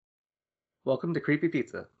Welcome to Creepy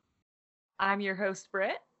Pizza, I'm your host,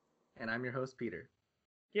 Britt. and I'm your host, Peter.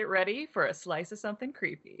 Get ready for a slice of something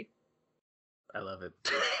creepy. I love it.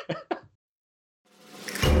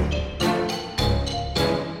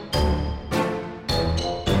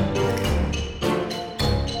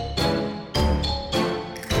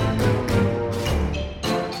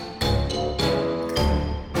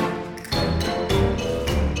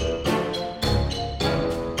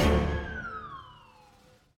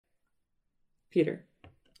 Peter,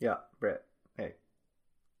 Yeah, Brett. Hey.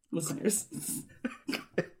 listeners.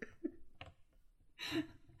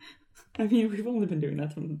 I mean, we've only been doing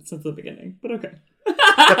that since the beginning, but okay.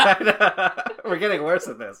 We're getting worse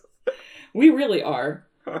at this. We really are.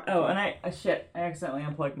 Oh, and I accidentally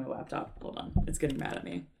unplugged my laptop. Hold on. It's getting mad at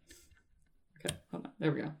me. Okay, hold on.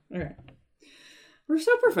 There we go. Okay. We're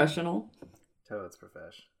so professional. Toad's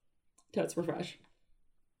profesh. Totes were fresh.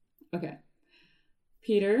 Okay.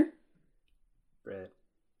 Peter, Brett.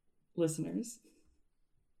 listeners,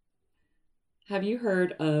 have you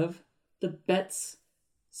heard of the Betts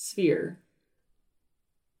Sphere?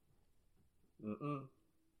 Mm-mm.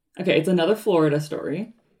 Okay, it's another Florida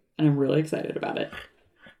story, and I'm really excited about it.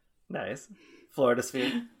 Nice. Florida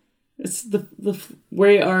sphere. It's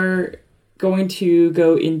we are going to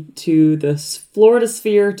go into the Florida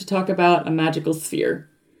Sphere to talk about a magical sphere.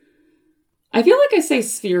 I feel like I say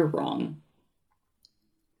sphere wrong.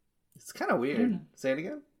 It's kind of weird. Say it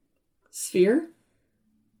again. Sphere?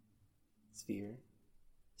 Sphere.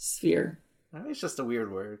 Sphere. I think it's just a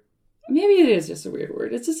weird word. Maybe it is just a weird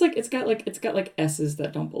word. It's just like it's got like S's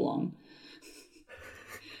that don't belong.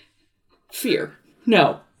 Fear.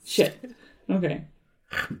 No. Shit. Okay.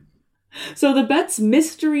 So the Betts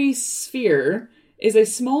Mystery Sphere is a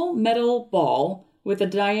small metal ball with a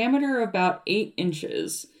diameter of about 8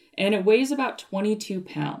 inches, and it weighs about 22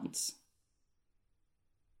 pounds.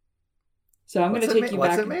 So I'm going to take you back.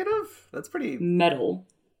 What's it made of? That's pretty metal.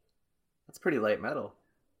 That's pretty light metal.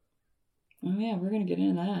 Oh yeah, we're going to get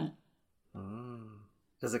into that.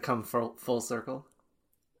 Does it come full circle?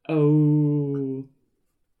 Oh.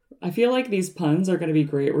 I feel like these puns are going to be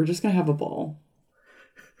great. We're just going to have a ball.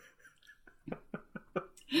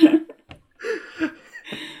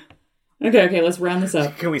 Okay, let's round this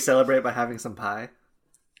up. Can we celebrate by having some pie?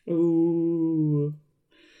 Ooh.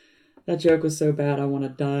 That joke was so bad, I want a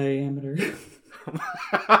diameter.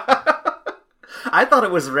 I thought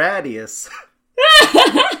it was radius.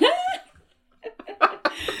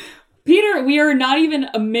 Peter, we are not even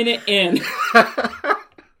a minute in.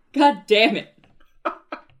 God damn it.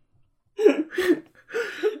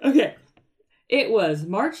 Okay. It was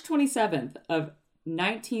March 27th of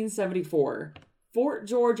 1974, Fort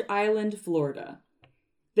George Island, Florida.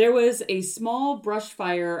 There was a small brush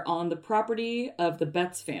fire on the property of the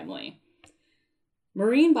Betts family.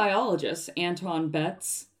 Marine biologist Anton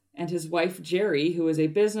Betts and his wife Jerry, who was a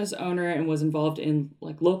business owner and was involved in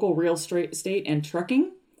like local real estate and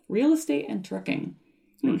trucking. Real estate and trucking.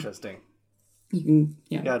 Interesting. You can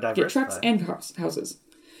get trucks and houses.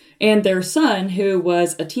 And their son, who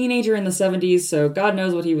was a teenager in the 70s, so God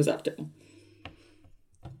knows what he was up to.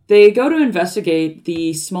 They go to investigate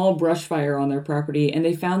the small brush fire on their property, and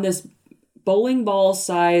they found this bowling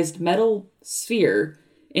ball-sized metal sphere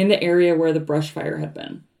in the area where the brush fire had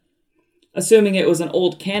been. Assuming it was an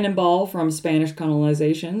old cannonball from Spanish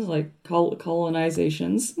colonizations,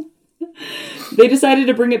 they decided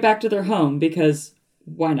to bring it back to their home because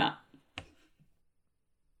why not?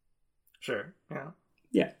 Sure, yeah.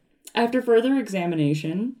 Yeah. After further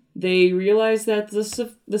examination, they realized that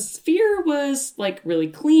the sphere was like really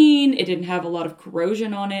clean. It didn't have a lot of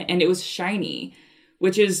corrosion on it, and it was shiny,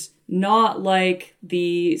 which is not like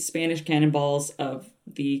the Spanish cannonballs of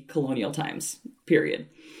the colonial times, period.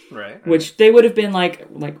 Right. Which they would have been like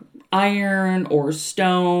iron or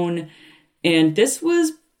stone, and this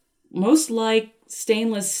was most like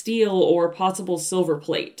stainless steel or possible silver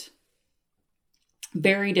plate.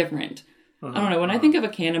 Very different. I don't know. When I think of a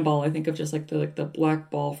cannonball, I think of just like the black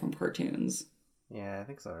ball from cartoons. Yeah, I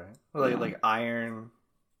think so, right? Well, like iron.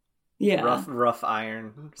 Yeah. Rough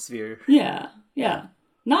iron sphere. Yeah.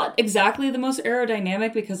 Not exactly the most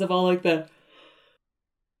aerodynamic because of all like the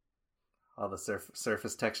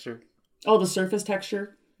surface texture. All the surface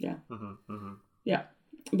texture. Yeah. Mm-hmm. Yeah.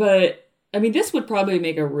 But I mean, this would probably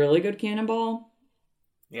make a really good cannonball.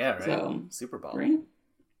 Yeah, right. So, Super ball. Right?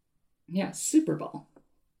 Yeah, super ball.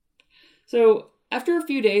 So after a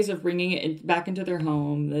few days of bringing it back into their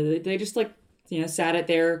home, they just sat it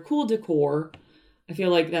there, cool decor. I feel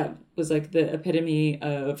like that was like the epitome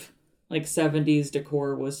of like 70s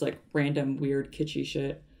decor was like random weird kitschy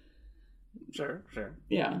shit. Sure.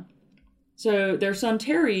 Yeah. So their son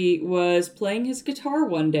Terry was playing his guitar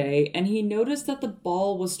one day, and he noticed that the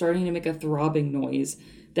ball was starting to make a throbbing noise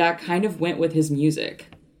that kind of went with his music.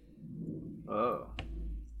 Oh.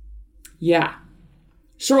 Yeah.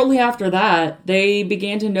 Shortly after that, they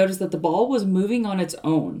began to notice that the ball was moving on its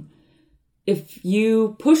own. If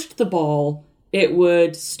you pushed the ball, it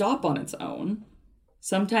would stop on its own.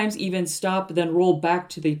 Sometimes even stop, then roll back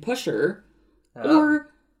to the pusher, or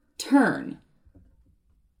turn.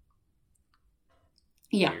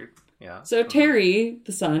 Yeah. Weird. Yeah. So Terry,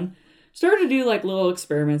 the son, started to do like little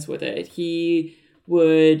experiments with it. He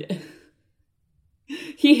hit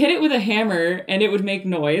it with a hammer and it would make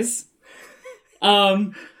noise.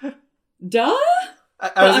 Duh? I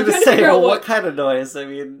was going to say, well, what kind of noise? I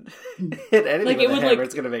mean, hit anything like with it a would hammer, like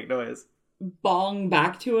it's going to make noise. bong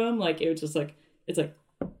back to him. Like it was just like, it's like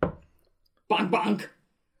bonk bonk.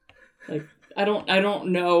 Like I don't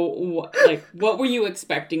know what were you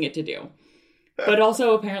expecting it to do? But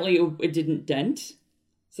also apparently it didn't dent.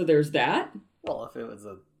 So there's that. Well, if it was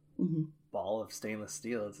a ball of stainless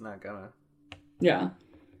steel, it's not gonna. Yeah.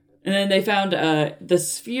 And then they found the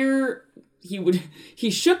sphere. He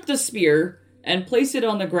shook the sphere and placed it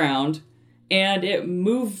on the ground, and it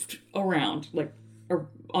moved around like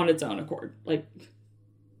on its own accord. Like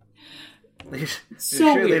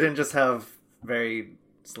so weird. They didn't just have very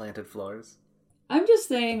slanted floors? I'm just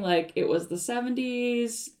saying, like, it was the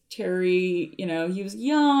 70s. Terry, he was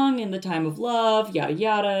young in the time of love, yada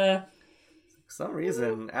yada. For some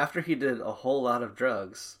reason, after he did a whole lot of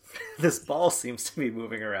drugs, this ball seems to be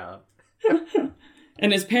moving around.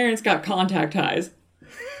 And his parents got contact highs.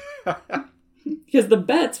 Because the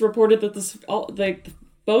Betts reported that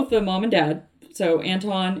both the mom and dad, so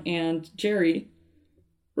Anton and Jerry,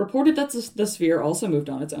 reported that the sphere also moved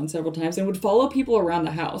on its own several times and would follow people around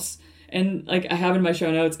the house. And, like, I have in my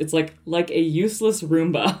show notes, it's like a useless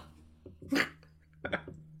Roomba.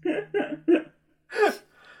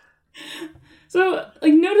 So,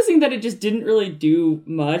 like, noticing that it just didn't really do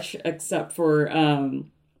much, except for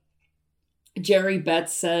Jerry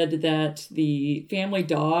Betts said that the family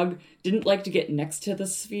dog didn't like to get next to the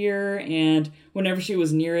sphere, and whenever she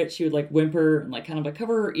was near it, she would, like, whimper and, like, kind of, like,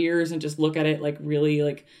 cover her ears and just look at it, like, really,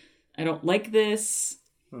 like, I don't like this.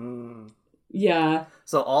 Yeah.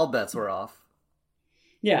 So all bets were off.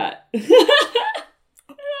 Yeah.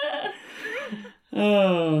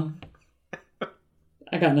 Oh.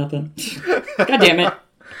 I got nothing. God damn it.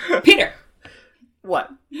 Peter!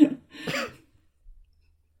 What?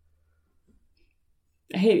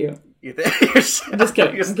 I hate you. You think you're just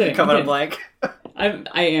kidding. You're I'm kidding. coming up blank? I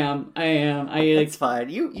am. It's fine.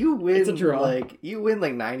 You win. It's a draw. You win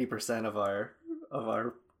like 90% of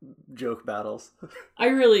our joke battles. I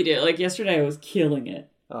really did. Like yesterday, I was killing it.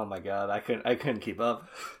 Oh my god, I couldn't keep up.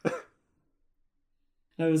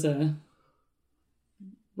 I was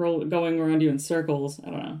going around you in circles. I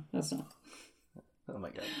don't know. That's not. Oh my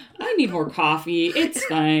god. I need more coffee. It's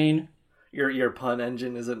fine. Your pun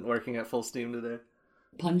engine isn't working at full steam today.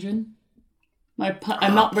 Pungent? My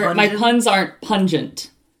puns aren't pungent.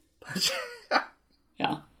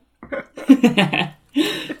 Yeah.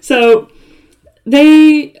 So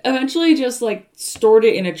they eventually just like stored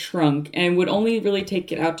it in a trunk and would only really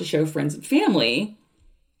take it out to show friends and family.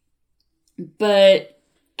 But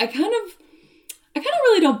I kind of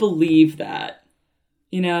really don't believe that,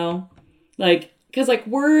 like, because like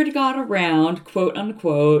word got around, quote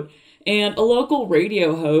unquote, and a local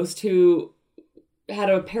radio host who had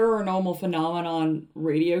a paranormal phenomenon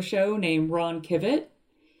radio show named Ron Kivett.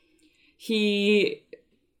 He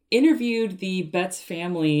interviewed the Betts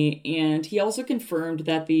family, and he also confirmed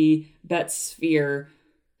that the Betts sphere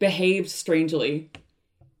behaved strangely.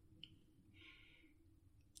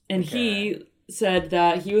 And he said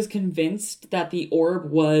that he was convinced that the orb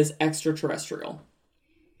was extraterrestrial.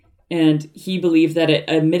 And he believed that it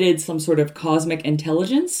emitted some sort of cosmic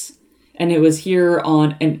intelligence, and it was here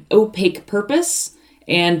on an opaque purpose,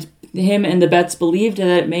 and him and the Betts believed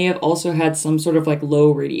that it may have also had some sort of like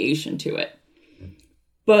low radiation to it.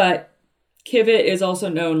 But Kivett is also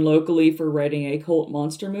known locally for writing a cult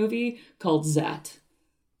monster movie called Zat.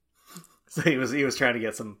 So he was trying to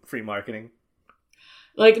get some free marketing.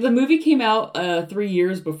 Like, the movie came out 3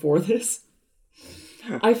 years before this.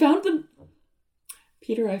 I found the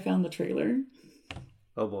trailer.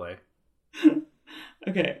 Oh boy.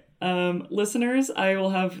 Okay. Listeners, I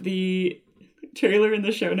will have the trailer in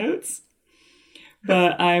the show notes.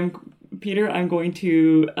 But Peter, I'm going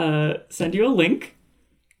to send you a link.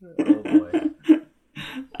 Oh boy.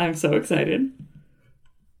 I'm so excited.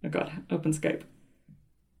 Oh god, open Skype.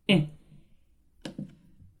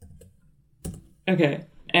 Okay,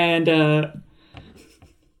 and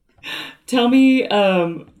Tell me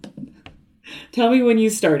when you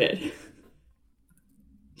started.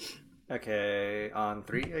 Okay, on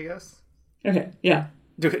 3, I guess. Okay, yeah.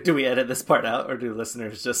 Do we edit this part out, or do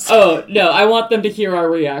listeners just... Oh, no, I want them to hear our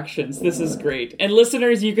reactions. This is great. And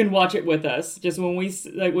listeners, you can watch it with us. Just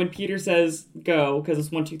when Peter says go, because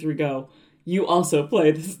it's 1, 2, 3, go, you also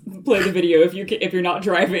play the video if you're not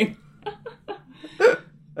driving.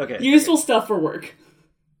 Okay. Useful stuff for work.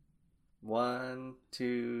 1,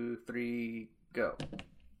 2, 3, go.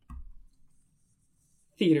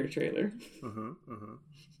 Theater trailer.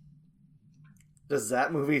 Does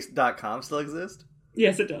thatmovie.com still exist?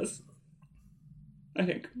 Yes, it does. I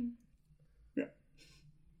think. Yeah.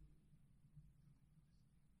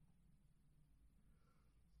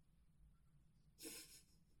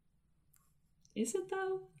 Is it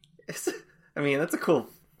though? I mean, that's a cool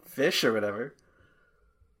fish or whatever.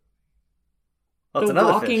 Oh, it's the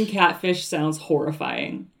another walking fish. catfish sounds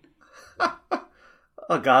horrifying.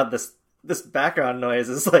 Oh god, this background noise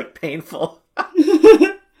is like painful.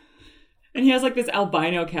 And he has like this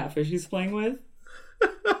albino catfish he's playing with.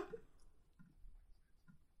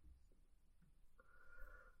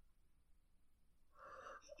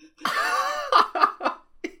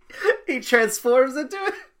 He transforms into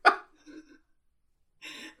it.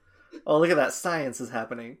 Oh, look at that. Science is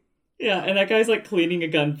happening. Yeah, and that guy's like cleaning a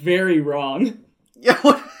gun very wrong. Yeah,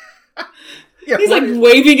 what? Yeah, He's what like is...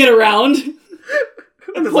 waving it around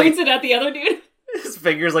and His, points like, it at the other dude. his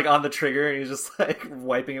finger's like on the trigger and he's just like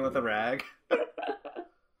wiping it with a rag.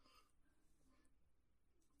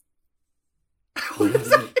 What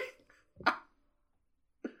is it?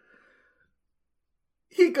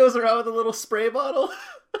 He goes around with a little spray bottle.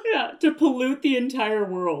 Yeah, to pollute the entire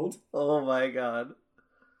world. Oh my god.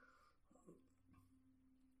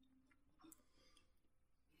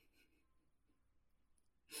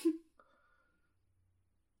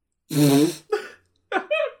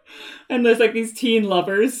 And there's like these teen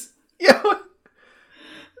lovers. Yeah.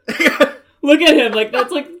 Look at him,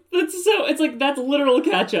 that's literal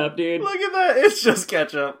ketchup, dude. Look at that. It's just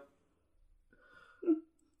ketchup.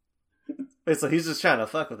 Wait, so he's just trying to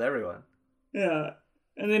fuck with everyone. Yeah.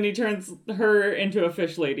 And then he turns her into a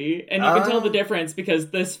fish lady. And you can tell the difference because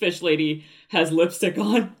this fish lady has lipstick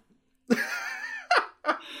on.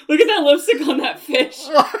 Look at that lipstick on that fish.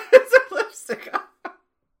 What is a lipstick on?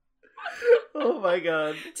 Oh my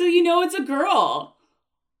god. So you know it's a girl.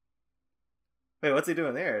 Wait, what's he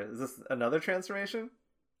doing there? Is this another transformation?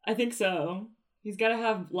 I think so. He's got to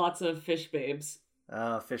have lots of fish babes.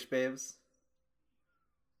 Fish babes.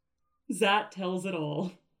 Zat tells it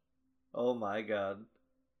all. Oh my god.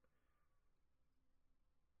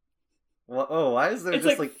 Well, oh, why is there It's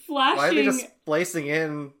just flashing... why are they just splicing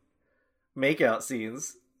in makeout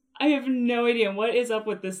scenes? I have no idea. What is up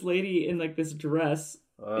with this lady in this dress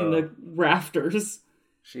in the rafters?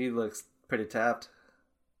 She looks pretty tapped.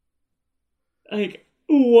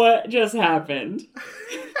 What just happened?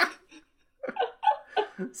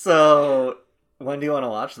 So, when do you want to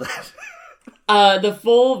watch that? The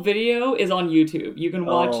full video is on YouTube. You can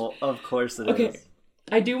watch... Oh, of course it is. Okay,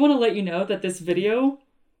 I do want to let you know that this video,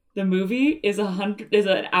 the movie, is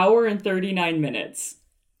an hour and 39 minutes.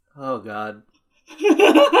 Oh, God.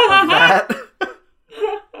 That...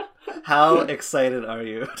 How excited are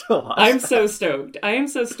you to watch I'm that? so stoked. I am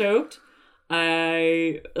so stoked.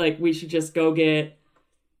 We should just go get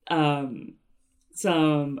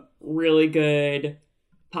some really good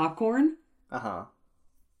popcorn. Uh-huh.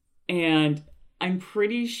 And I'm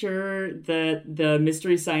pretty sure that the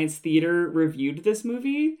Mystery Science Theater reviewed this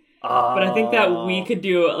movie. Oh. But I think that we could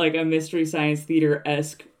do a Mystery Science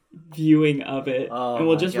Theater-esque viewing of it. Oh, and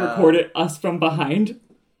we'll just record it us from behind.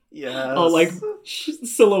 Yes. All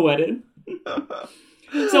silhouetted.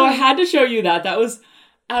 So I had to show you that. That was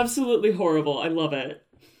absolutely horrible. I love it.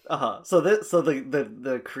 Uh-huh. So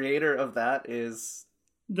the creator of that is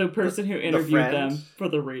the person who interviewed them for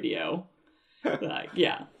the radio.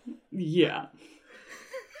 Yeah.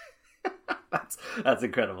 That's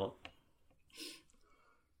incredible.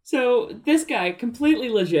 So this guy, completely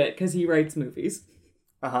legit because he writes movies.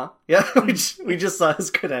 Uh-huh. Yeah, we just saw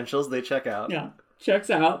his credentials. They check out. Yeah, checks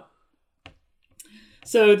out.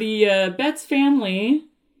 So the Betts family,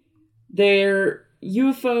 their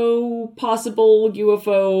possible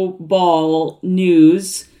UFO ball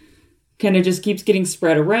news kind of just keeps getting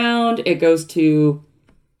spread around. They get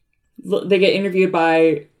interviewed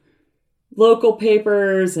by local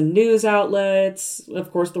papers and news outlets,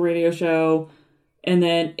 of course the radio show, and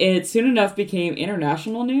then it soon enough became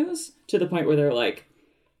international news to the point where they're like,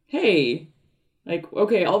 hey,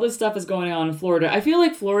 okay, all this stuff is going on in Florida. I feel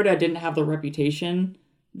like Florida didn't have the reputation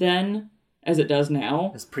then as it does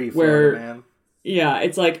now. It's pre-Florida, man. Yeah,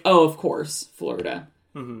 it's like, oh, of course, Florida.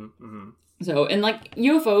 Mm-hmm, mm-hmm. So, and like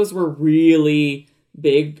UFOs were really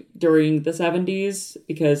big during the 70s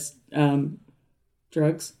because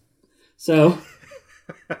drugs. So,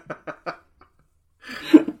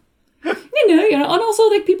 and also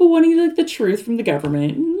like people wanting like the truth from the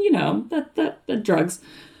government, and, that drugs.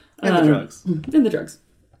 And the drugs. And the drugs.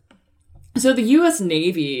 So the U.S.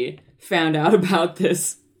 Navy found out about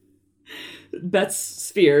this Betz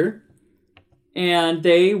sphere, and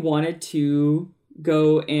they wanted to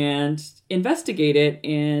go and investigate it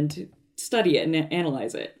and study it and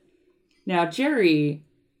analyze it. Now, Jerry,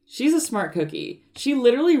 she's a smart cookie. She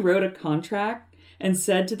literally wrote a contract and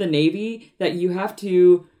said to the Navy that you have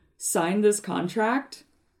to sign this contract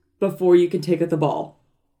before you can take at the ball.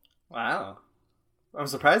 Wow. I'm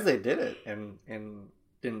surprised they did it and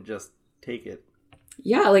didn't just take it.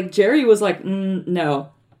 Yeah, like Jerry was like,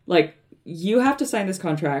 no. Like, you have to sign this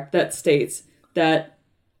contract that states that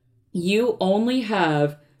you only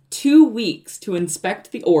have 2 weeks to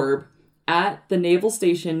inspect the orb at the Naval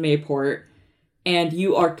Station Mayport, and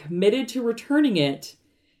you are committed to returning it,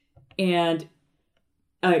 and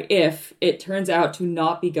if it turns out to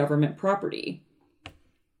not be government property.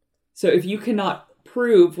 So if you cannot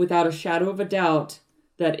prove without a shadow of a doubt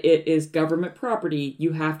that it is government property,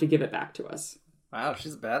 you have to give it back to us. Wow,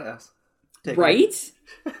 she's a badass. Right?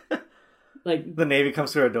 Like, the Navy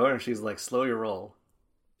comes to her door and she's like, slow your roll.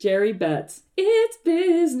 Jerry Betz, it's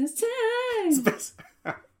business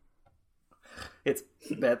time. It's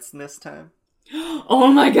Betzness time.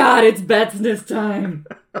 Oh my god, it's Betzness time.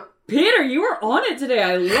 Peter, you are on it today.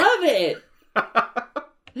 I love it.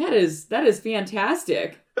 That is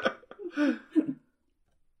fantastic.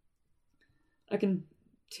 Can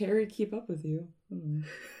Terry keep up with you?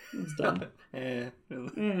 That's dumb.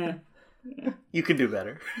 You can do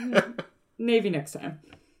better. Navy next time.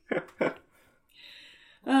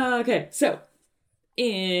 Okay, so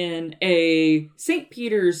in a St.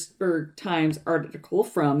 Petersburg Times article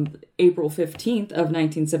from April 15th of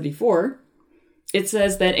 1974, it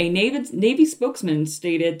says that a Navy spokesman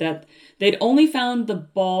stated that they'd only found the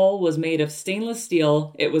ball was made of stainless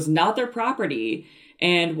steel. It was not their property.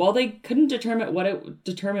 And while they couldn't determine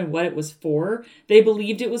what it was for, they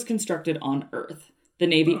believed it was constructed on Earth. The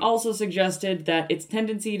Navy also suggested that its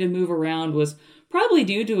tendency to move around was probably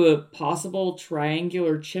due to a possible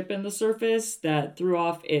triangular chip in the surface that threw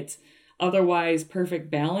off its otherwise perfect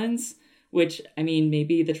balance, which, I mean,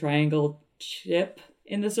 maybe the triangle chip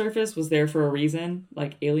in the surface was there for a reason,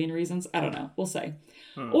 like alien reasons. I don't know. We'll say.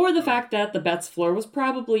 Or the fact that the Betz floor was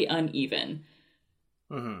probably uneven.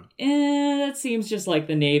 Mm-hmm. That seems just like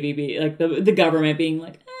the Navy, like the government being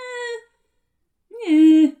like,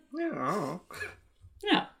 yeah.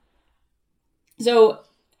 So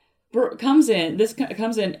comes in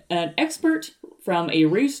an expert from a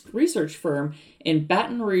research firm in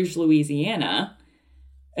Baton Rouge, Louisiana,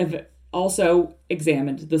 also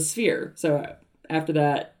examined the sphere. So after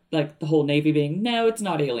that, like the whole Navy being, no, it's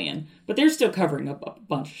not alien, but they're still covering up a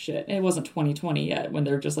bunch of shit. It wasn't 2020 yet when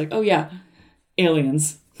they're just like, oh yeah,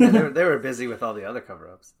 aliens. They were busy with all the other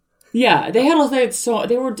cover-ups. Yeah, they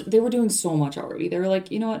were doing so much already. They were like,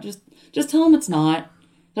 you know what, just tell them it's not.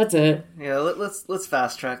 That's it. Yeah, let's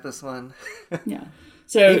fast track this one. Yeah.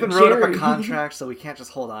 So they even wrote up a contract, so we can't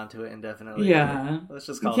just hold on to it indefinitely. Yeah. Let's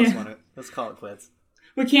just call this one. Let's call it quits.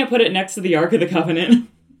 We can't put it next to the Ark of the Covenant.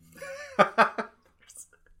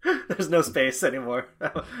 There's no space anymore.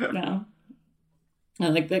 No.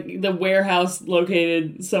 Like the warehouse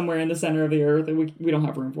located somewhere in the center of the earth, we don't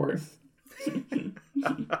have room for it.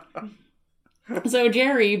 So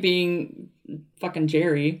Jerry, being fucking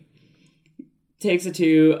Jerry, takes it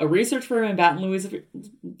to a research firm in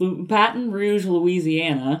Baton Rouge,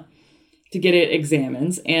 Louisiana, to get it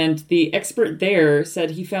examined. And the expert there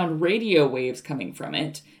said he found radio waves coming from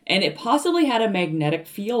it, and it possibly had a magnetic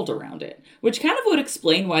field around it, which kind of would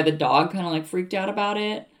explain why the dog kind of like freaked out about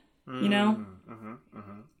it, you know?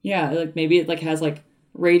 Yeah, like maybe it like has like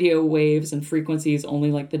radio waves and frequencies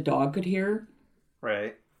only like the dog could hear.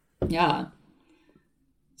 Right. Yeah.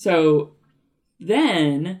 So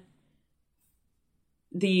then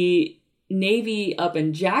the Navy up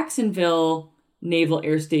in Jacksonville Naval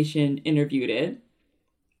Air Station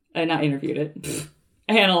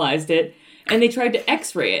analyzed it, and they tried to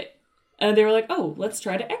x-ray it. And they were like, oh, let's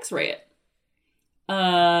try to x-ray it.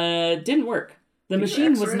 Didn't work. The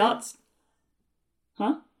machine was not...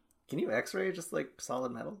 Huh? Can you x-ray just like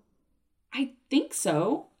solid metal? I think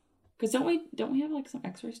so. Because don't we have like some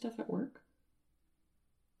x-ray stuff at work?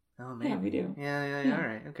 Oh, maybe. Yeah, we do. Yeah. All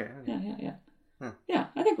right. Okay. Yeah. Huh. Yeah,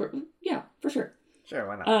 I think yeah, for sure. Sure,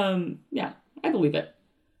 why not? Yeah, I believe it.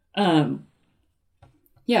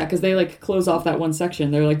 Yeah, because they like close off that one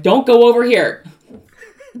section. They're like, don't go over here.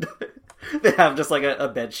 They have just like a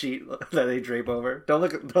bed sheet that they drape over. Don't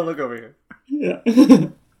look over here. Yeah.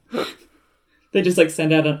 They just like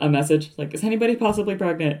send out a message like, is anybody possibly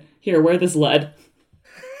pregnant? Here, wear this lead.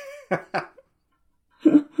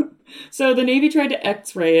 So the Navy tried to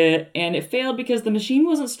x-ray it, and it failed because the machine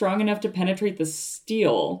wasn't strong enough to penetrate the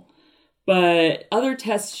steel. But other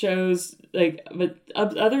tests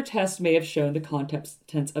other tests may have shown the contents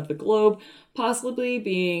of the globe, possibly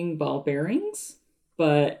being ball bearings.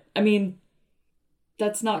 But I mean,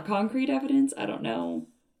 that's not concrete evidence. I don't know.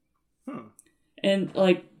 And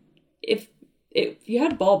like, if you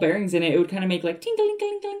had ball bearings in it, it would kind of make like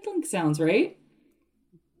tinkling sounds, right?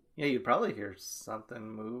 Yeah, you'd probably hear something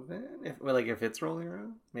moving if it's rolling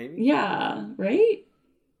around, maybe. Yeah, right?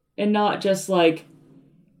 And not just like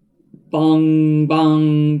bong,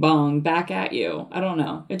 bong, bong back at you. I don't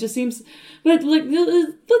know. It just seems, but like,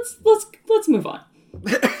 let's move on.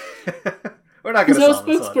 We're not going to solve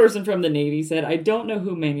this. So, spokesperson from the Navy said, "I don't know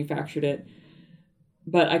who manufactured it,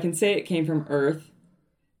 but I can say it came from Earth.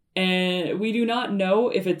 And we do not know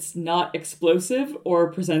if it's not explosive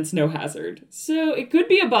or presents no hazard. So it could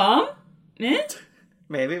be a bomb.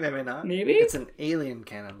 Maybe not. Maybe. It's an alien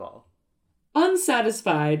cannonball."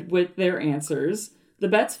 Unsatisfied with their answers, the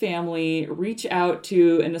Betts family reach out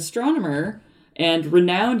to an astronomer and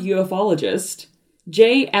renowned ufologist,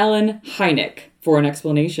 J. Allen Hynek, for an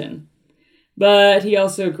explanation. But he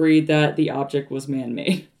also agreed that the object was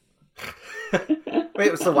man-made.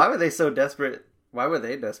 Wait, so why were they so desperate? Why were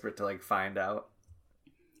they desperate to like find out?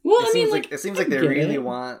 Well, it seems like they really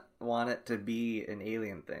want it to be an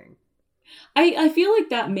alien thing. I feel like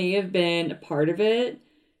that may have been a part of it,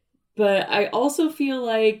 but I also feel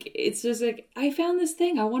like it's just like, I found this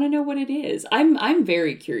thing, I want to know what it is. I'm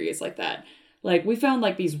very curious like that. Like, we found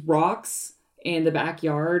like these rocks in the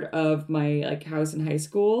backyard of my like house in high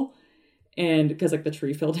school, and because like the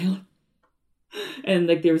tree fell down. And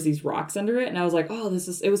like there was these rocks under it, and I was like, oh,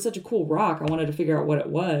 it was such a cool rock. I wanted to figure out what it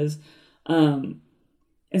was. And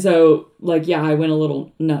so like, yeah, I went a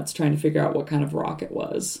little nuts trying to figure out what kind of rock it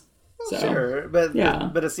was. So, sure, but yeah.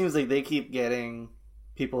 But it seems like they keep getting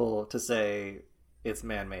people to say it's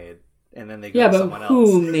man-made, and then they go to someone else.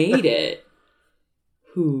 Who made it?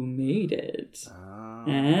 Who made it?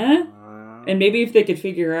 And maybe if they could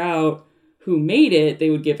figure out who made it, they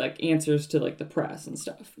would give like answers to like the press and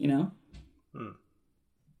stuff, you know?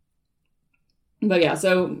 But yeah,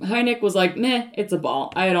 so Hynek was like, meh, it's a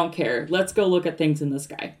ball. I don't care. Let's go look at things in the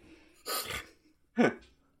sky.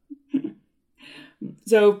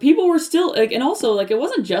 So people were still, like, and also, like, it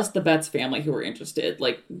wasn't just the Betts family who were interested.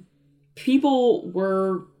 Like, people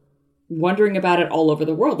were wondering about it all over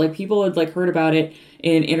the world. Like, people had, like, heard about it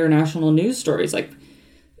in international news stories.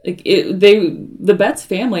 The Betts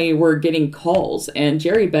family were getting calls, and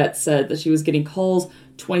Jerry Betts said that she was getting calls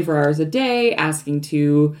 24 hours a day, asking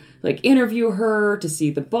to, like, interview her, to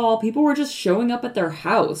see the ball. People were just showing up at their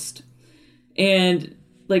house. And,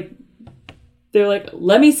 like, they're like,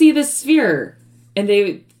 let me see this sphere. And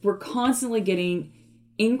they were constantly getting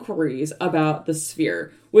inquiries about the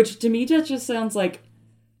sphere, which to me just sounds like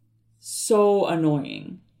so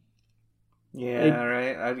annoying. Yeah, like,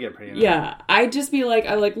 right? I'd get pretty annoyed. Yeah, I'd just be like,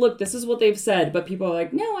 look, this is what they've said, but people are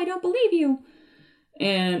like, no, I don't believe you.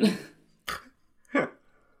 And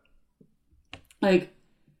like,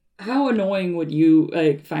 how annoying would you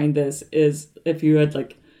like find this is if you had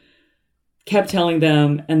like kept telling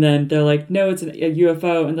them, and then they're like, no, it's a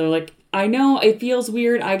UFO, and they're like, I know, it feels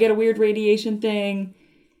weird, I get a weird radiation thing.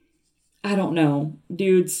 I don't know,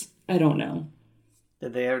 dudes, I don't know.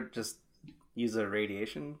 Did they ever just use a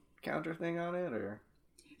radiation counter thing on it, or?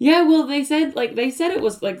 Yeah, well, they said it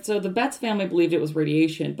was like, so the Betts family believed it was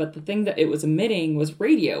radiation, but the thing that it was emitting was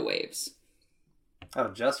radio waves. Oh,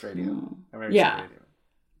 just radio. Yeah. Radio.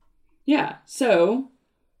 Yeah. So,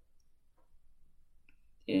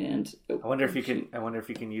 and I wonder if you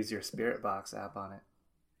can use your Spirit Box app on it.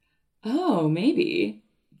 Oh, maybe.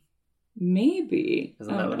 Isn't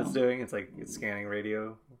that what it's doing? It's like it's scanning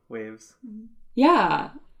radio waves. Yeah.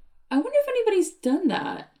 I wonder if anybody's done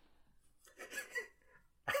that.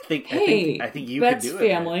 I think you Betts could do it.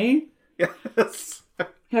 Family. Yes.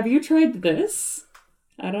 Have you tried this?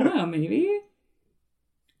 I don't know, maybe.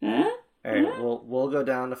 Huh? All right, we'll go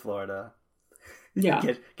down to Florida. Yeah.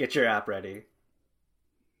 Get your app ready.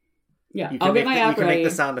 Yeah, I'll get my app ready. You can make the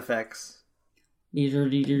sound effects. Aliens.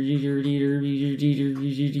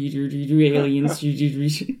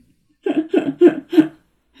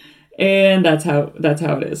 And that's how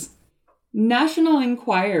it is. National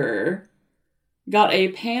Enquirer got a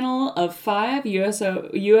panel of 5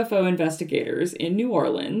 UFO investigators in New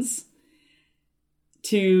Orleans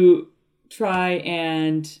to try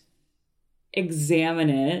and examine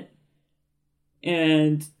it.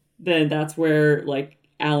 And then that's where, like,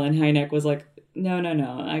 Alan Hynek was like, no.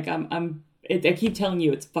 Like, I keep telling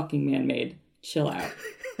you it's fucking man-made. Chill out.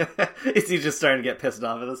 Is he just starting to get pissed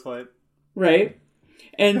off at this point? Right?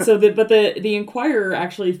 And so, the Inquirer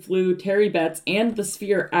actually flew Terry Betts and the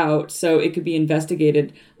Sphere out so it could be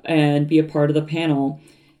investigated and be a part of the panel.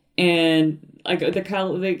 And like I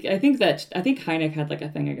think Hynek had like a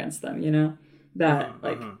thing against them, you know, that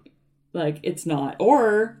like it's not,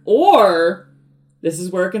 or this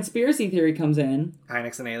is where a conspiracy theory comes in.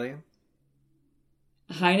 Hynek's an alien.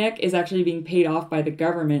 Hynek is actually being paid off by the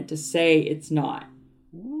government to say it's not.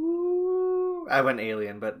 Ooh, I went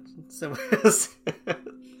alien, but same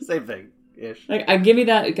thing ish. Like, I give me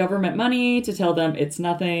that government money to tell them it's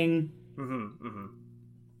nothing.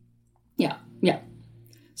 Yeah.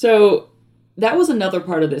 So that was another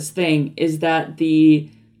part of this thing, is that the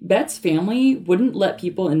Betts family wouldn't let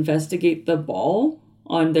people investigate the ball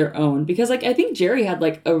on their own, because like I think Jerry had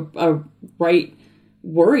like a right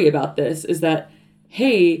worry about this, is that,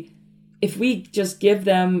 hey, if we just give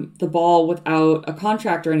them the ball without a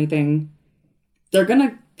contract or anything, they're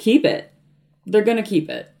gonna keep it.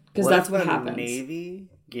 Because that's what happens. The Navy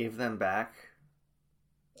gave them back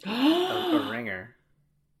a ringer.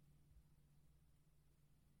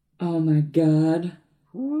 Oh my god.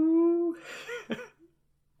 Woo.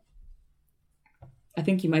 I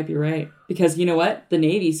think you might be right. Because you know what? The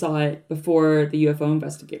Navy saw it before the UFO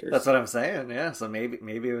investigators. That's what I'm saying, yeah. So maybe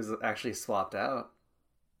it was actually swapped out.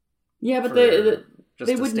 Yeah, but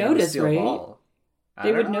they would notice, right? Ball.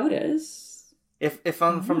 They would notice. If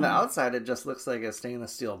from the outside it just looks like a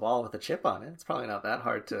stainless steel ball with a chip on it, it's probably not that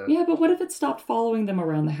hard to... Yeah, but what if it stopped following them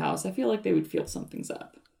around the house? I feel like they would feel something's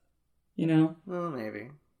up. You know? Well, maybe.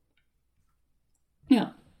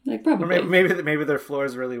 Yeah, like probably. Or maybe their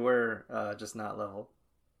floors really were just not level.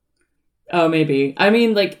 Oh, maybe. I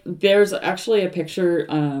mean, like, there's actually a picture.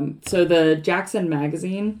 So the Jackson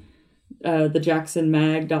magazine, the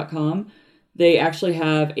jacksonmag.com, they actually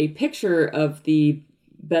have a picture of the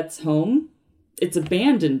Betts home. It's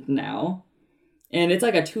abandoned now. And it's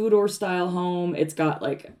like a Tudor style home. It's got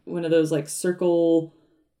like one of those like circle,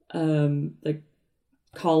 like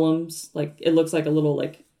columns. Like it looks like a little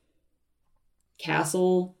like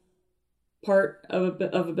castle part of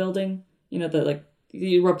a building. You know, that like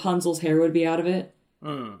Rapunzel's hair would be out of it.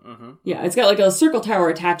 Yeah, it's got like a circle tower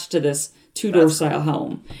attached to this Tudor style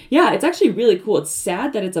home. Yeah, it's actually really cool. It's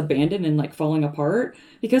sad that it's abandoned and like falling apart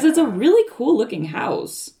because it's a really cool looking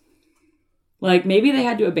house. Like maybe they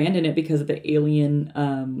had to abandon it because of the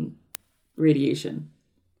alien radiation.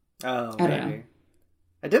 Oh, maybe.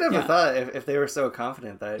 I did have a thought, if they were so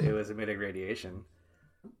confident that it was emitting radiation,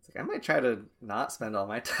 it's like I might try to not spend all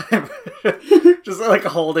my time just like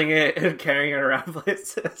holding it and carrying it around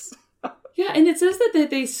places. Yeah, and it says that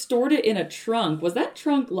they stored it in a trunk. Was that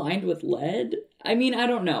trunk lined with lead? I mean, I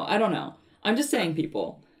don't know. I'm just saying,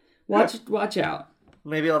 people, watch out.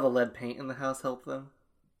 Maybe all the lead paint in the house help them.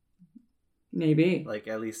 Maybe. Like,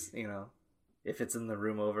 at least, you know, if it's in the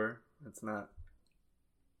room over, it's not.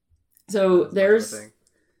 So there's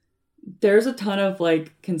a ton of,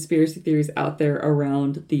 like, conspiracy theories out there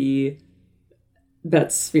around the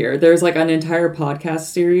Betts sphere. There's, like, an entire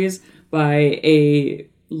podcast series by a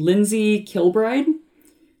Lindsay Kilbride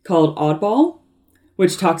called Oddball,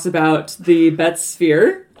 which talks about the Betts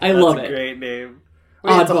sphere. I love it. That's a great name.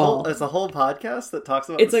 Wait, Oddball. It's a whole podcast that talks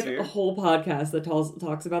about the sphere? It's like a whole podcast that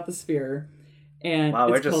talks about the sphere. And wow,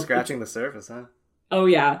 we're just scratching the surface, huh? Oh,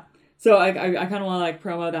 yeah. So I kind of want to like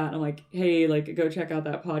promo that. And I'm like, hey, like go check out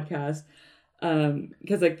that podcast.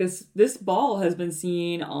 Because like this ball has been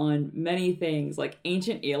seen on many things, like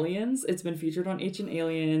Ancient Aliens. It's been featured on Ancient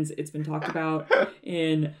Aliens. It's been talked about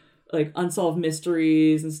in like Unsolved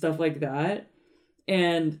Mysteries and stuff like that.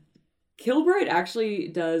 And Kilbright actually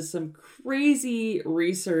does some crazy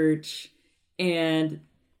research, and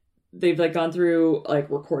they've like gone through like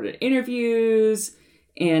recorded interviews.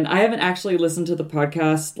 And I haven't actually listened to the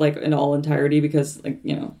podcast like in all entirety because like,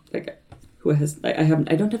 you know, like I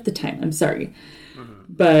don't have the time. I'm sorry. Mm-hmm.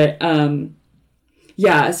 But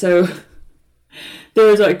yeah, so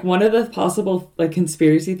there's like one of the possible like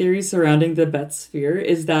conspiracy theories surrounding the Betts sphere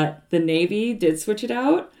is that the Navy did switch it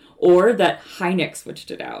out, or that Hynek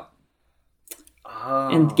switched it out. Oh.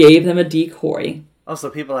 And gave them a decoy. Oh, so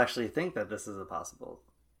people actually think that this is a possible.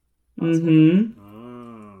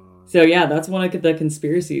 So yeah, that's one of the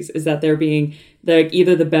conspiracies, is that they're being like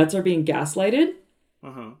either the Betts are being gaslighted.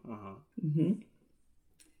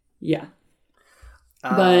 Yeah.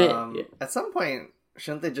 But at some point,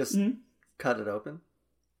 shouldn't they just cut it open?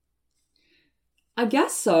 I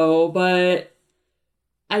guess so, but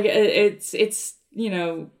it's you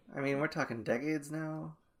know. I mean, we're talking decades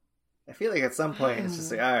now. I feel like at some point it's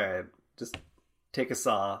just like, all right, just take a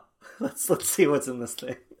saw. Let's see what's in this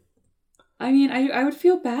thing. I mean, I would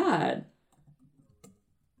feel bad.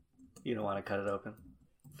 You don't want to cut it open.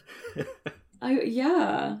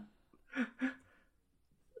 Yeah.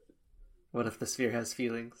 What if the sphere has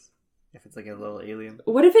feelings? If it's like a little alien?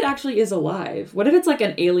 What if it actually is alive? What if it's like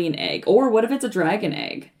an alien egg? Or what if it's a dragon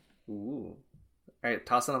egg? Ooh. Alright,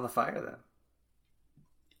 toss it on the fire then.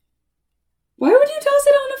 Why would you toss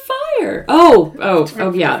it on a fire?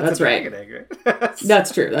 Oh, yeah, that's right. Egg, right?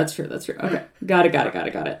 That's true. Okay. Got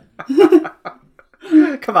it.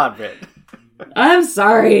 Come on, Britt. I'm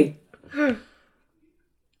sorry.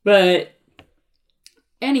 But,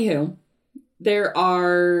 anywho, there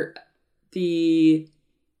are the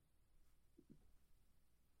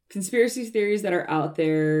conspiracy theories that are out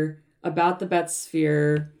there about the Betts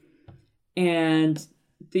sphere, and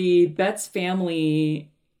the Betts family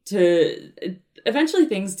eventually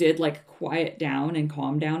things did like quiet down and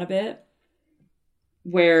calm down a bit,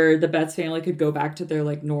 where the Betts family could go back to their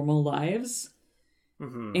like normal lives.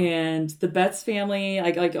 Mm-hmm. And the Betts family,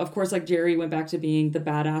 like of course, like Jerry went back to being the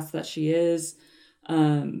badass that she is.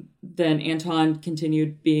 Then Anton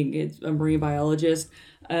continued being a marine biologist.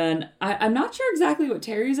 And I'm not sure exactly what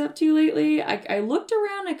Terry's up to lately. I looked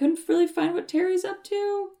around. I couldn't really find what Terry's up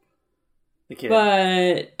to.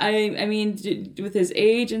 But, I mean, with his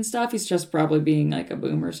age and stuff, he's just probably being like a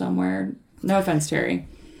boomer somewhere. No offense, Terry.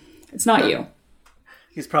 It's not you.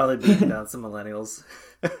 He's probably beating down some millennials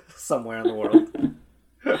somewhere in the world.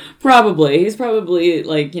 Probably. He's probably,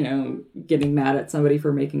 like, you know, getting mad at somebody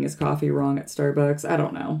for making his coffee wrong at Starbucks. I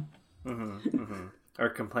don't know. Or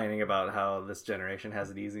complaining about how this generation has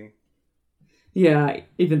it easy. Yeah,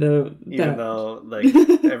 even though like,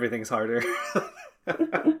 everything's harder.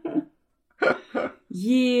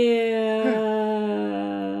 Yeah.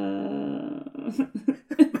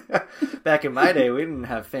 Back in my day, we didn't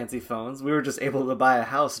have fancy phones. We were just able to buy a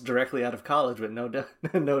house directly out of college with no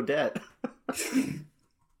debt.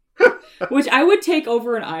 Which I would take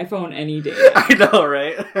over an iPhone any day. I know,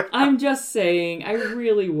 right? I'm just saying, I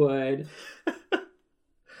really would.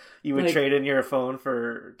 You would trade in your phone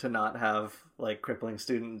to not have like crippling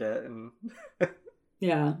student debt and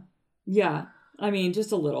Yeah. I mean,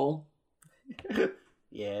 just a little.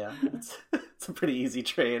 Yeah, it's a pretty easy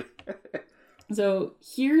trade. So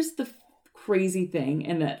here's the crazy thing,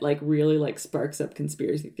 and that like really like sparks up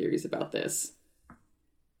conspiracy theories about this.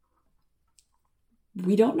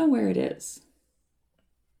 We don't know where it is.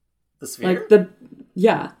 The sphere? Like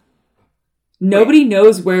nobody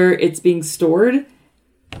knows where it's being stored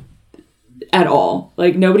at all.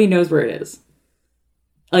 Like nobody knows where it is.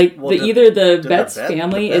 Like either the Betts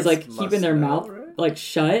family is like keeping their mouth like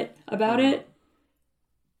shut about it.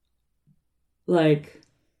 Like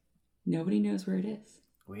nobody knows where it is.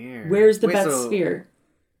 Weird. Where's the Betts sphere?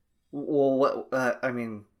 Well, what? I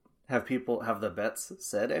mean, have the Betts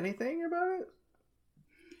said anything about it?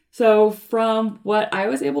 So from what I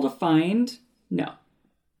was able to find, no.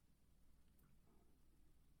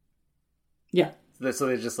 Yeah. So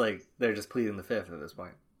they're just pleading the fifth at this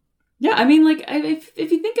point. Yeah, I mean, like if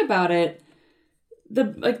you think about it,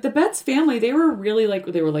 the Betts family, they were really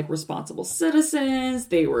they were responsible citizens.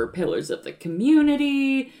 They were pillars of the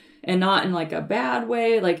community, and not in like a bad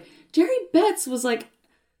way. Like Jerry Betts was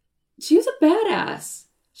she was a badass.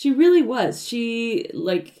 She really was. She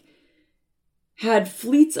had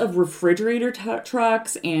fleets of refrigerator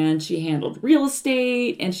trucks, and she handled real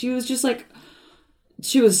estate, and she was just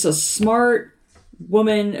she was a smart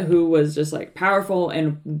woman who was just powerful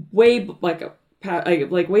and way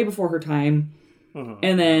way before her time. Mm-hmm.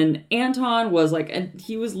 And then Anton was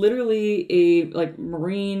he was literally a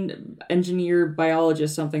marine engineer,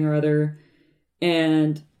 biologist, something or other,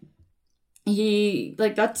 and he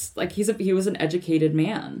he was an educated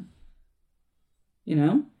man, you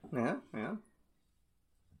know? Yeah.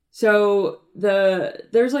 So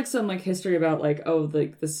there's some history about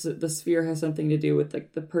the sphere has something to do with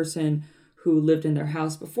the person who lived in their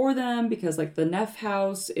house before them, because the Neff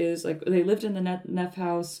house is they lived in the Neff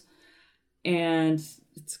house, and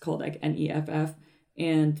it's called Neff,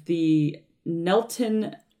 and the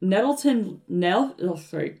Nettleton Neff,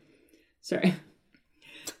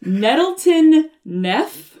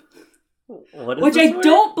 which I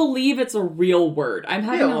don't believe it's a real word. I'm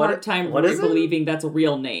having a hard time believing that's a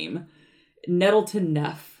real name. Nettleton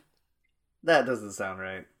Neff. That doesn't sound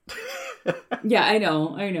right. Yeah, I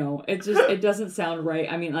know. It doesn't sound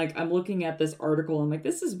right. I mean, like, I'm looking at this article, I'm like,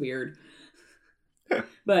 this is weird.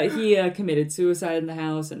 But he committed suicide in the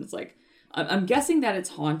house, and it's like, I'm guessing that it's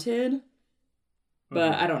haunted,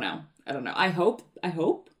 but I don't know. I hope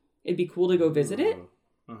it'd be cool to go visit it.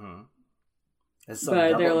 Mm-hmm. There's some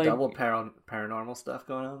double paranormal stuff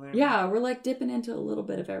going on there. Yeah, we're like dipping into a little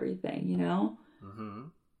bit of everything, you know? Mm-hmm.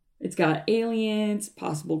 It's got aliens,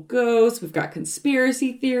 possible ghosts, we've got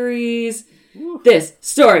conspiracy theories. Woo. This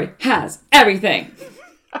story has everything.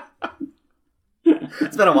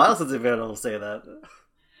 It's been a while since we've been able to say that.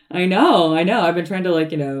 I know. I've been trying to,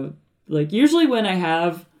 like, you know, like, usually when I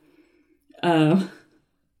have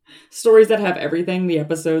stories that have everything, the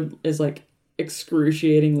episode is, like,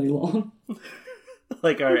 excruciatingly long.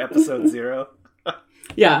 Like our episode 0?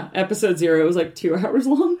 Yeah, episode 0 was, like, 2 hours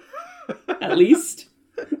long. At least.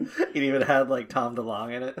 It even had, like, Tom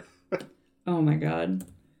DeLonge in it. Oh, my God.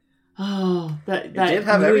 Oh, that did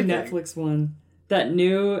have new everything. Netflix one. That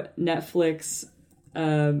new Netflix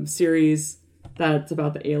series that's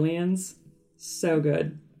about the aliens. So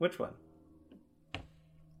good. Which one?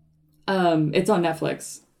 It's on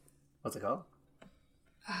Netflix. What's it called?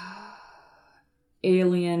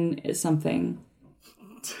 Alien is something.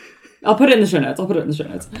 I'll put it in the show notes.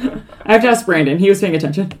 I have to ask Brandon. He was paying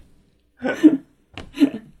attention.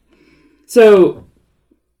 So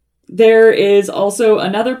there is also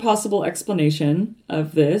another possible explanation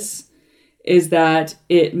of this, is that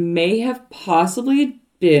it may have possibly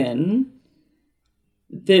been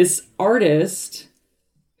this artist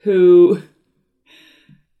who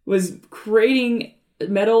was creating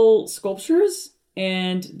metal sculptures,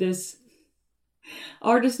 and this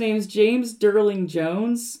artist named James Durling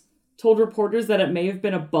Jones told reporters that it may have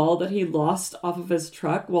been a ball that he lost off of his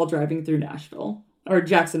truck while driving through Nashville or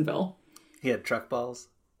Jacksonville. He had truck balls?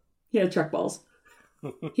 He had truck balls.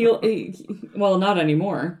 Well, not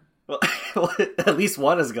anymore. Well, at least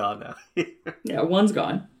one is gone now. Yeah, one's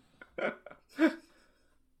gone.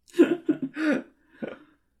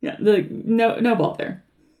 Yeah, no ball there.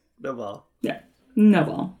 No ball. Yeah, no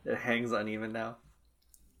ball. It hangs uneven now.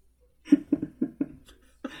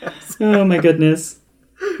 Oh my goodness.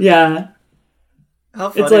 Yeah. How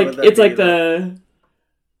funny it's like the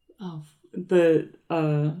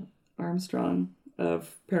Armstrong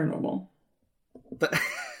of paranormal.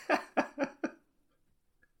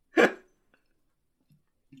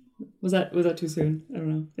 Was that too soon? I don't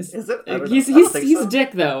know. Is it? He's so. a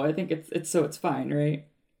dick though. I think it's fine, right?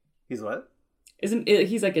 He's what? Isn't it?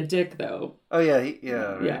 He's like a dick though. Oh yeah, right.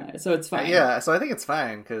 Yeah. So it's fine. Yeah, so I think it's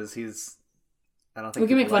fine because he's. I don't think we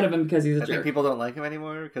can make fun of him because he's a jerk. I think people don't like him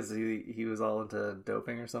anymore because he was all into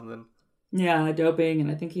doping or something. Yeah, doping, and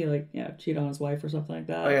I think he cheated on his wife or something like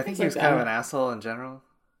that. Oh yeah, I think he was kind of an asshole in general.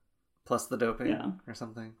 Plus the doping or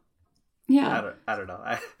something. Yeah. I don't know.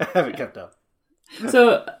 I haven't kept up.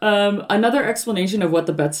 So another explanation of what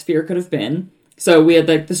the Betz sphere could have been. So we had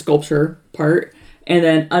like the sculpture part, and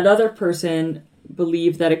then another person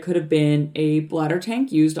believed that it could have been a bladder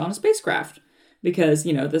tank used on a spacecraft because,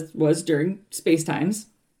 you know, this was during space times.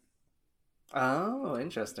 Oh,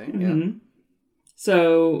 interesting. Mm-hmm. Yeah.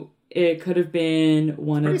 So it could have been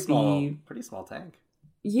one of the pretty small tank.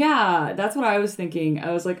 Yeah, that's what I was thinking.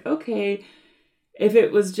 I was like, okay, if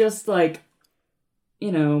it was just like,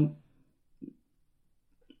 you know,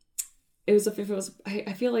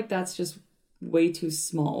 I feel like that's just way too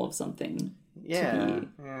small of something. Yeah.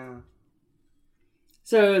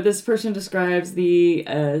 So this person describes the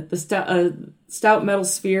stout metal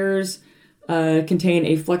spheres contain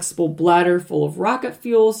a flexible bladder full of rocket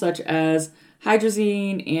fuel, such as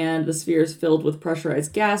hydrazine, and the sphere is filled with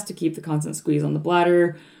pressurized gas to keep the constant squeeze on the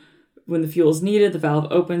bladder. When the fuel is needed, the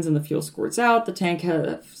valve opens and the fuel squirts out. The tank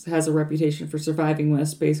has a reputation for surviving when a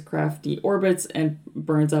spacecraft deorbits and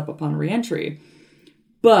burns up upon re-entry.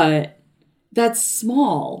 But that's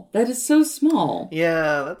small. That is so small.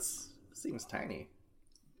 Yeah, that seems tiny.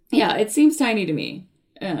 Yeah, it seems tiny to me.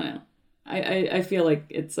 I don't know. I feel like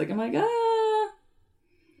it's like, I'm like,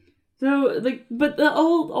 So, like, but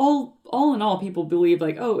all in all, people believe,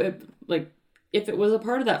 like, oh, if it was a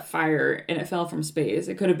part of that fire and it fell from space,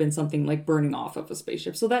 it could have been something like burning off of a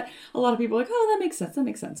spaceship. So that a lot of people are like, oh, that makes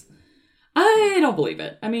sense. I don't believe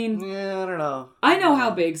it. I mean, yeah, I don't know. I know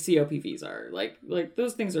how big COPVs are. Like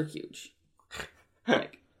those things are huge.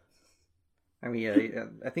 Like, I mean, yeah,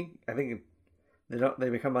 I think they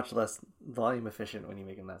become much less volume efficient when you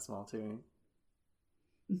make them that small too.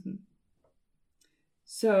 Mm-hmm.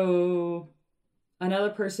 So another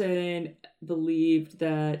person believed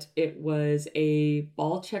that it was a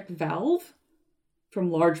ball check valve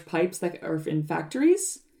from large pipes that are in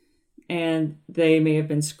factories and they may have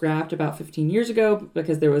been scrapped about 15 years ago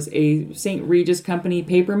because there was a St. Regis Company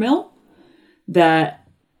paper mill that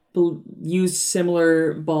used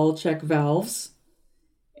similar ball check valves,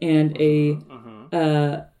 and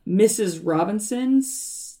Mrs.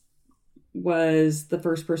 Robinson's was the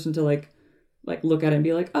first person to like look at it and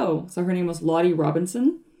be like, oh, so her name was Lottie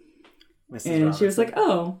Robinson. Mrs. And Robinson. She was like,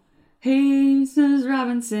 oh, hey, Mrs.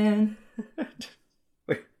 Robinson.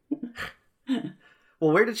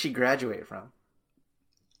 Well, where did she graduate from?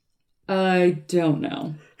 I don't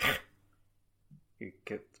know.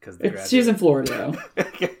 Because she's in Florida,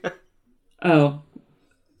 though. Oh.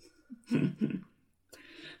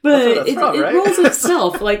 But it rolls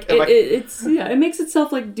itself. Like, it makes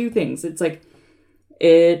itself, like, do things. It's like,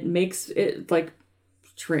 it makes it, like,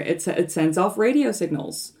 it sends off radio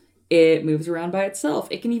signals. It moves around by itself.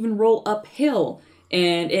 It can even roll uphill.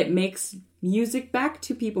 And it makes music back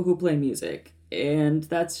to people who play music. And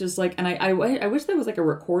that's just, like, and I wish there was, like, a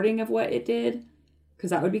recording of what it did. Because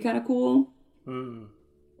that would be kind of cool. Mm.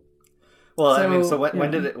 Well, so, I mean, so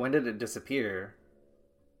when did it disappear?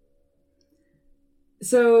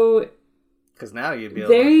 So, because now you'd be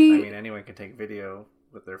able to, I mean, anyone can take video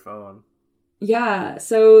with their phone. Yeah,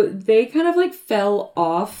 so they kind of like fell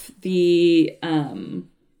off the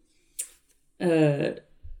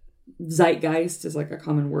zeitgeist is like a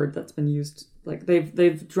common word that's been used. Like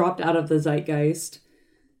they've dropped out of the zeitgeist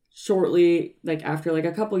shortly, like after like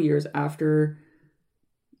a couple years after,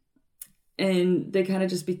 and they kind of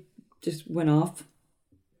just went off.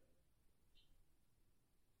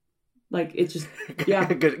 Like, it just, yeah.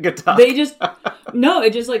 good talk. They just, no,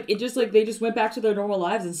 it just they just went back to their normal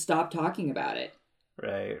lives and stopped talking about it.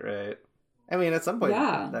 Right. I mean, at some point,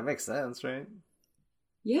 that makes sense, right?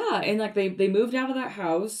 Yeah, and like, they moved out of that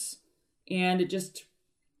house, and it just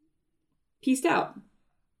peaced out.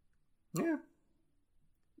 Yeah.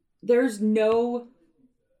 There's no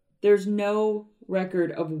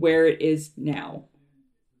record of where it is now.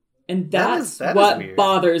 And that's what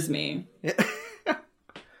bothers me. Yeah.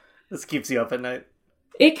 This keeps you up at night?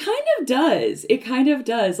 It kind of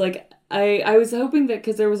does. Like, I was hoping that,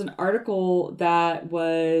 because there was an article that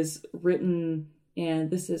was written, and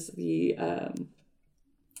this is the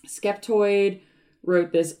Skeptoid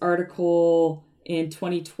wrote this article in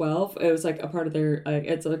 2012. It was like a part of their,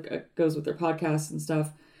 it's like, it goes with their podcasts and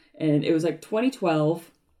stuff. And it was like 2012,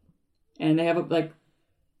 and they have a like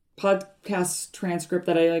podcast transcript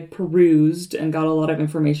that I like perused and got a lot of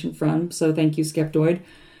information from. So thank you, Skeptoid.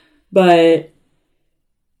 But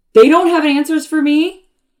they don't have answers for me.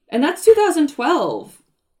 And that's 2012.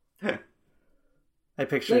 I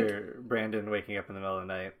picture Brandon waking up in the middle of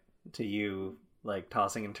the night to you, like,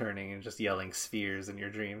 tossing and turning and just yelling spheres in your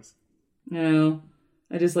dreams. No.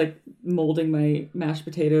 I just, like, molding my mashed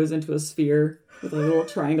potatoes into a sphere with a little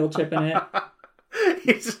triangle chip in it.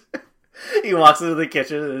 He walks into the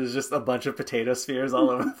kitchen and there's just a bunch of potato spheres all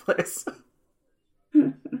over the place.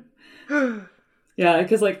 Yeah,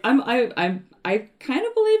 because like I kind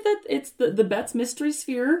of believe that it's the Bet's mystery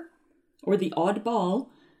sphere or the oddball.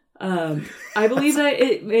 I believe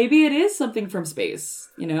that maybe it is something from space.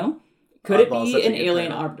 You know, could it be an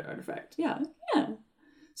alien artifact? Yeah.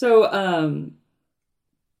 So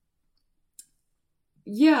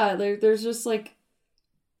yeah, there's just like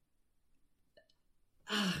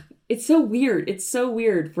it's so weird. It's so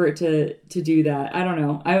weird for it to do that. I don't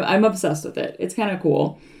know. I'm obsessed with it. It's kind of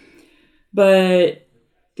cool. But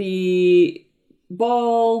the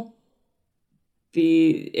ball,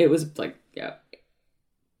 it was like, yeah.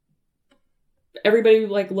 Everybody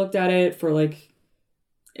like looked at it for like,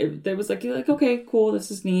 there was like, okay, cool, this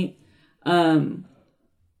is neat. Can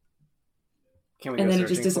we and then it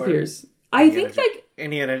just disappears. I think like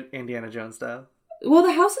Indiana Jones style. Well,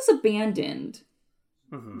 the house is abandoned.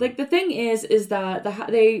 Mm-hmm. Like the thing is that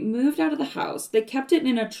they moved out of the house. They kept it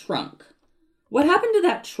in a trunk. What happened to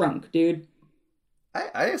that trunk, dude?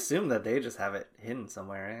 I assume that they just have it hidden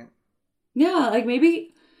somewhere, right? Yeah, like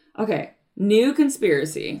maybe... Okay, new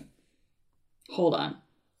conspiracy. Hold on.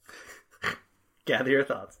 Gather your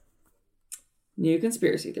thoughts. New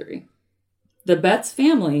conspiracy theory. The Betts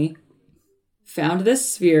family found this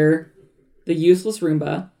sphere, the useless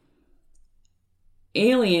Roomba.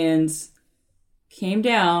 Aliens came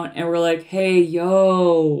down and were like, hey,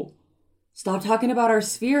 yo, stop talking about our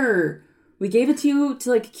sphere. We gave it to you to,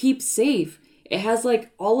 like, keep safe. It has,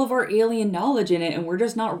 like, all of our alien knowledge in it, and we're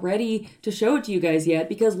just not ready to show it to you guys yet,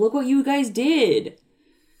 because look what you guys did.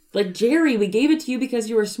 Like, Jerry, we gave it to you because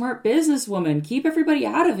you were a smart businesswoman. Keep everybody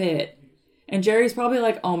out of it. And Jerry's probably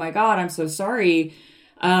like, oh my God, I'm so sorry.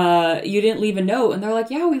 You didn't leave a note. And they're like,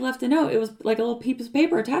 yeah, we left a note. It was, like, a little piece of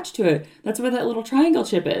paper attached to it. That's where that little triangle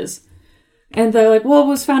chip is. And they're like, well, it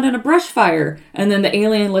was found in a brush fire. And then the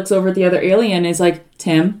alien looks over at the other alien and is like,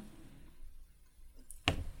 Tim,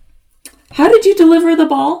 how did you deliver the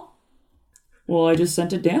ball? Well, I just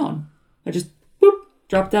sent it down. I just, boop,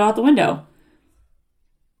 dropped that out the window.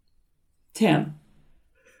 Tim.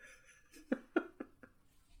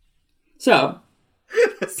 So,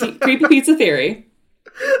 creepy pizza theory.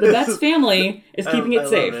 The Betts family is keeping it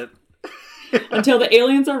safe until the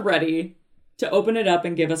aliens are ready to open it up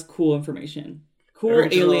and give us cool information. Cool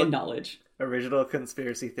alien knowledge. Original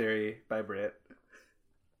conspiracy theory by Britt.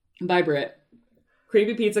 By Britt.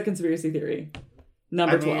 Creepy pizza conspiracy theory.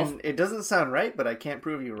 Number 12. It doesn't sound right, but I can't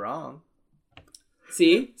prove you wrong.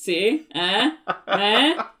 See?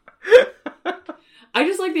 I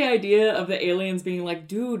just like the idea of the aliens being like,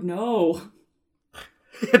 dude, no.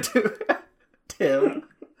 Tim,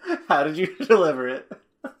 how did you deliver it?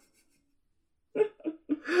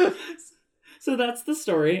 So that's the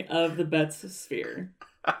story of the Betts sphere.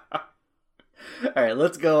 Alright,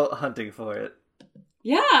 let's go hunting for it.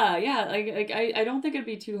 Yeah. I don't think it'd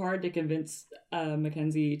be too hard to convince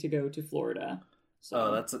Mackenzie to go to Florida. So.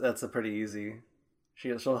 Oh, that's a pretty easy.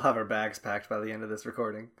 She'll have her bags packed by the end of this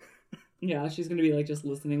recording. Yeah, she's gonna be like just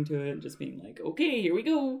listening to it and just being like, okay, here we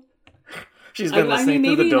go. She's been listening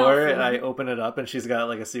through the door and I open it up and she's got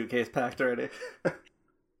like a suitcase packed already.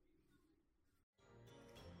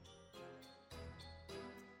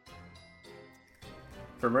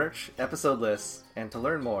 For merch, episode lists, and to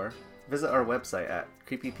learn more, visit our website at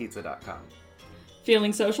creepypizza.com.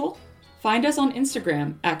 Feeling social? Find us on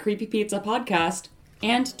Instagram at creepypizzapodcast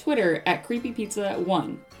and Twitter at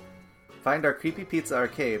creepypizza1. Find our Creepy Pizza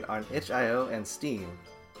Arcade on itch.io and Steam.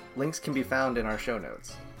 Links can be found in our show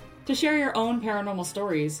notes. To share your own paranormal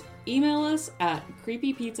stories, email us at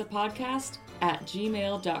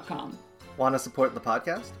creepypizzapodcast@gmail.com. Want to support the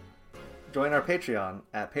podcast? Join our Patreon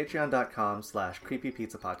at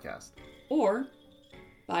patreon.com/creepypizzapodcast. Or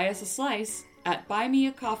buy us a slice at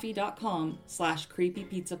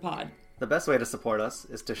buymeacoffee.com/creepypizzapod. The best way to support us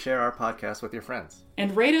is to share our podcast with your friends.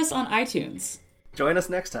 And rate us on iTunes. Join us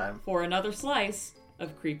next time for another slice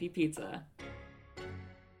of creepy pizza.